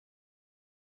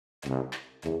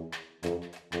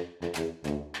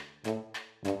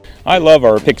I love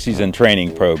our Pixies in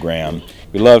Training program.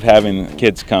 We love having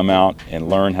kids come out and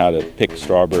learn how to pick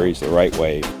strawberries the right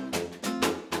way.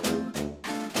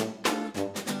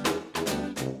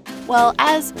 Well,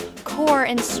 as core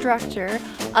instructor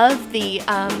of the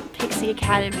Pixie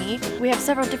Academy, we have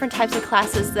several different types of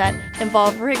classes that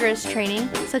involve rigorous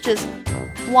training, such as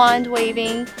wand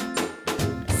waving,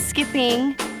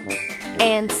 skipping,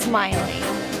 and smiling.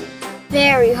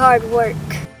 Very hard work.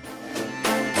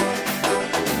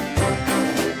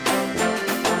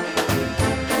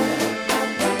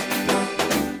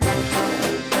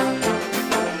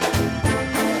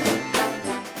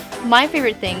 My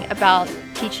favorite thing about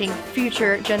teaching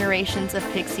future generations of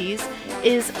pixies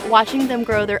is watching them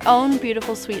grow their own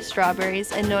beautiful sweet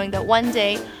strawberries and knowing that one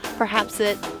day, perhaps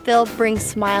they'll bring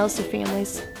smiles to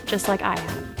families just like I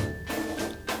have.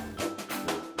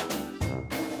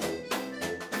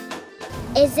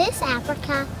 Is this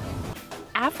Africa?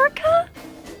 Africa?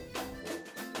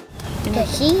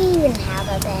 Does she even have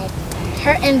a bed?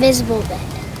 Her invisible bed.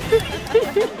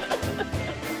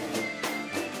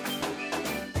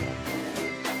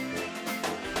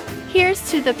 Here's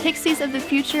to the pixies of the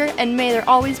future, and may there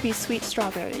always be sweet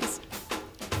strawberries.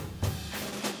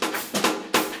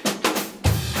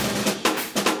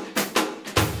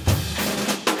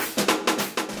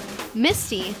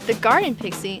 Misty, the garden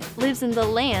pixie, lives in the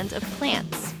land of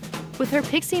plants. With her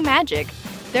pixie magic,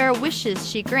 there are wishes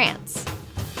she grants.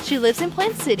 She lives in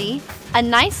Plant City, a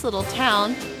nice little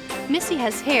town. Misty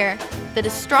has hair that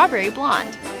is strawberry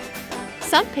blonde.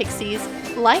 Some pixies,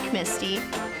 like Misty,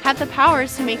 have the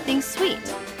powers to make things sweet,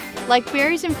 like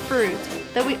berries and fruit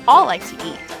that we all like to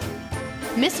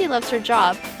eat. Misty loves her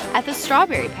job at the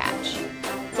strawberry patch.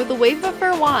 With a wave of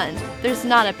her wand, there's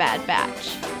not a bad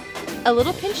batch. A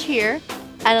little pinch here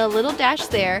and a little dash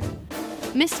there,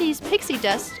 Misty's pixie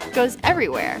dust goes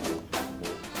everywhere.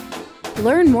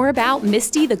 Learn more about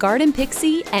Misty the Garden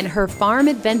Pixie and her farm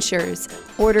adventures.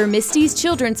 Order Misty's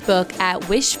children's book at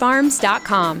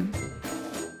wishfarms.com.